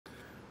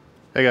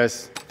Hey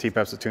guys,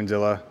 T-Peps at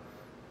TuneZilla.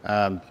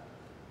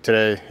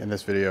 Today in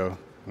this video,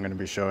 I'm going to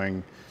be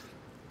showing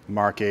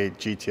MK8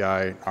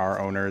 GTI R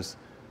owners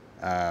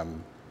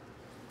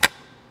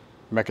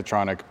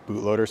mechatronic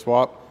bootloader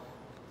swap.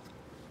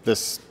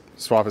 This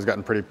swap has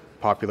gotten pretty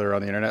popular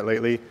on the internet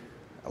lately.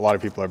 A lot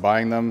of people are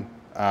buying them.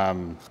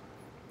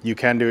 You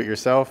can do it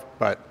yourself,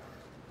 but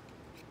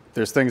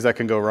there's things that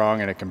can go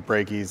wrong and it can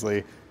break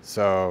easily.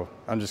 So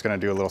I'm just going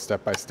to do a little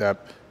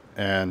step-by-step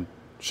and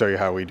show you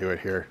how we do it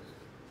here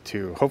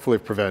to hopefully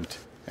prevent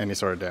any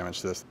sort of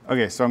damage to this.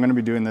 Okay, so I'm going to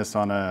be doing this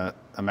on a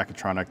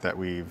mechatronic that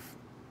we've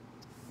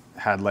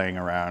had laying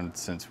around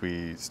since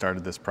we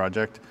started this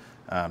project.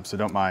 So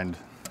don't mind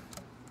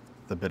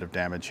the bit of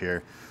damage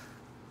here.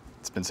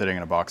 It's been sitting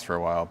in a box for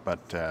a while, but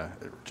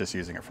just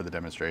using it for the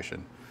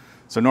demonstration.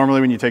 So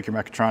normally when you take your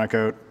mechatronic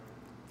out,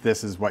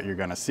 this is what you're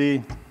going to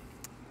see.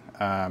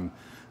 The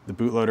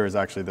bootloader is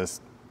actually this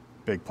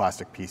big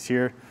plastic piece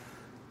here,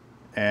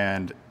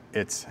 and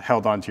it's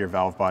held onto your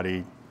valve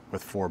body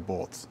with 4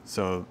 bolts.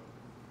 So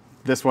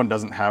this one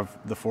doesn't have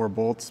the 4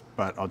 bolts,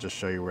 but I'll just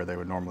show you where they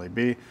would normally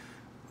be.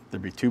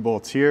 There'd be 2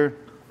 bolts here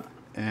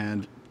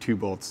and 2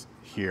 bolts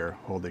here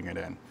holding it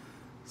in.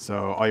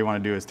 So all you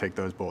want to do is take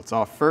those bolts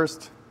off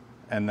first,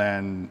 and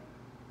then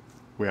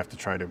we have to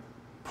try to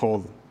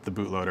pull the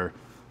bootloader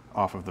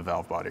off of the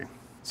valve body.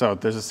 So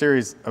there's a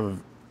series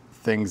of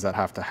things that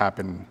have to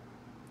happen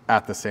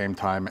at the same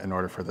time in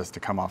order for this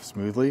to come off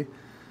smoothly.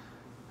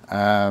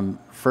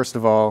 First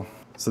of all,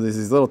 so there's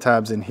these little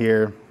tabs in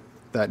here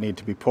that need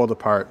to be pulled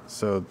apart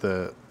so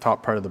the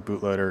top part of the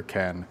bootloader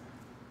can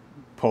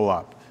pull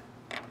up.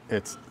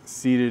 It's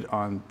seated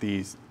on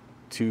these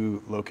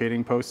 2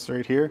 locating posts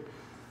right here,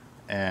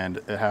 and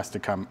it has to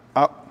come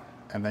up,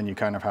 and then you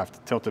kind of have to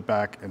tilt it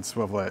back and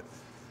swivel it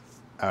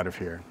out of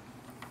here.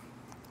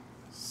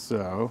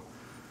 So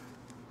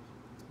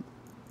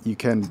you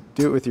can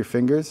do it with your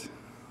fingers.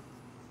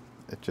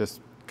 It just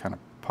kind of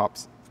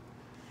pops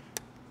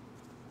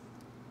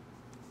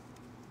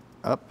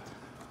up.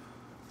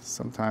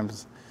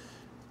 Sometimes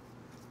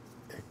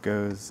it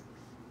goes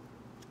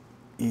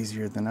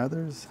easier than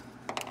others,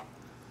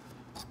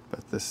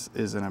 but this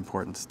is an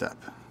important step.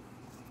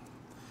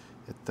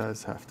 It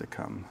does have to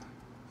come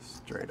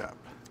straight up.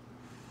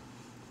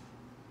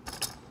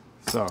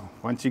 So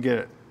once you get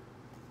it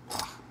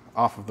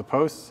off of the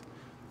posts,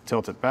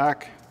 tilt it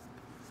back,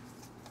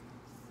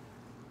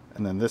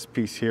 and then this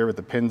piece here with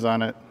the pins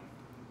on it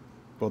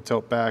will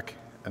tilt back,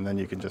 and then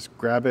you can just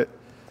grab it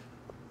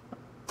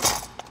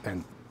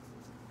and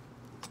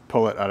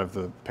pull it out of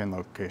the pin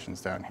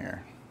locations down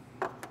here.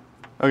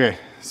 Okay,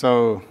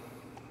 so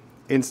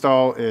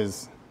install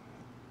is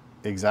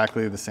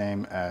exactly the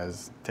same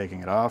as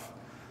taking it off.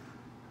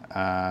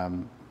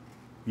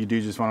 You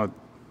do just want to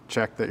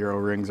check that your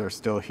O-rings are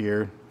still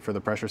here for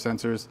the pressure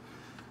sensors,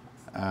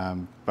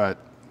 but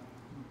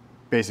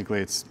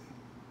basically it's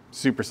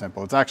super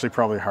simple. It's actually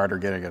probably harder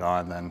getting it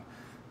on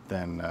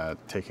than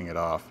taking it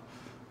off.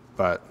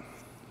 But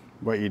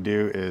what you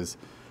do is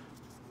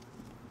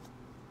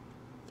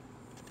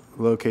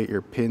locate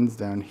your pins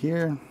down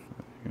here.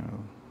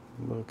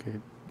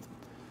 Locate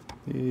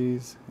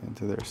these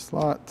into their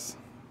slots.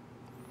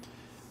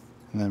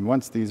 And then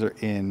once these are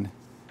in,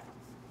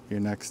 your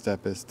next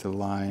step is to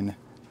line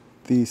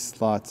these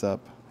slots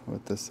up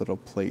with this little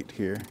plate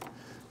here.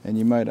 And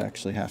you might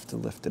actually have to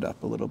lift it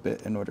up a little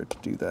bit in order to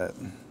do that.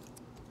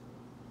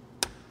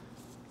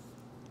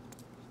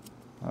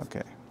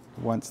 Okay,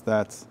 once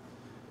that's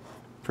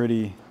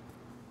pretty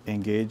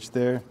engaged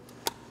there,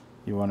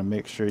 you want to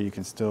make sure you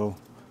can still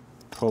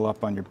pull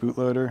up on your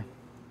bootloader.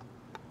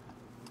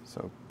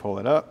 So pull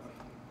it up,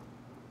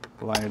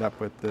 line it up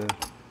with the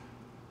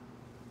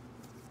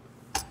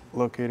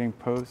locating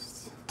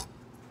posts.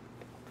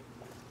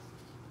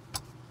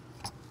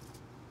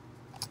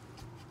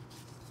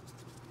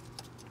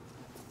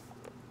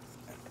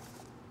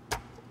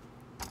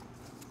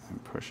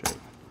 And push it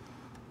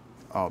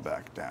all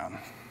back down.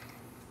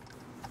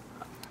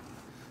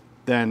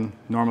 Then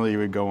normally you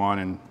would go on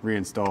and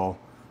reinstall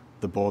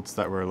the bolts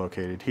that were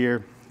located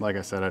here. Like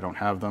I said, I don't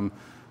have them,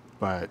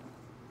 but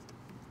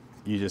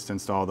you just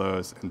install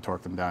those and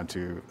torque them down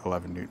to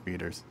 11 Newton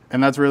meters.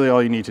 And that's really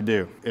all you need to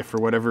do. If for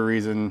whatever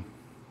reason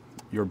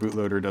your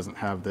bootloader doesn't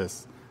have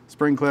this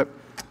spring clip,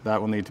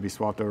 that will need to be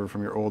swapped over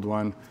from your old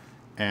one.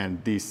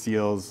 And these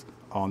seals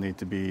all need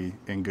to be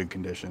in good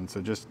condition.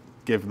 So just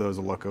give those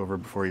a look over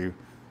before you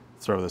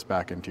throw this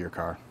back into your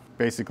car.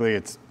 Basically,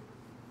 it's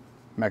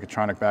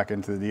mechatronic back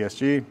into the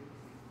DSG,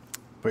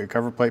 put your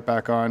cover plate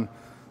back on,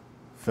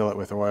 fill it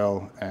with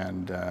oil,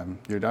 and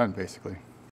you're done basically.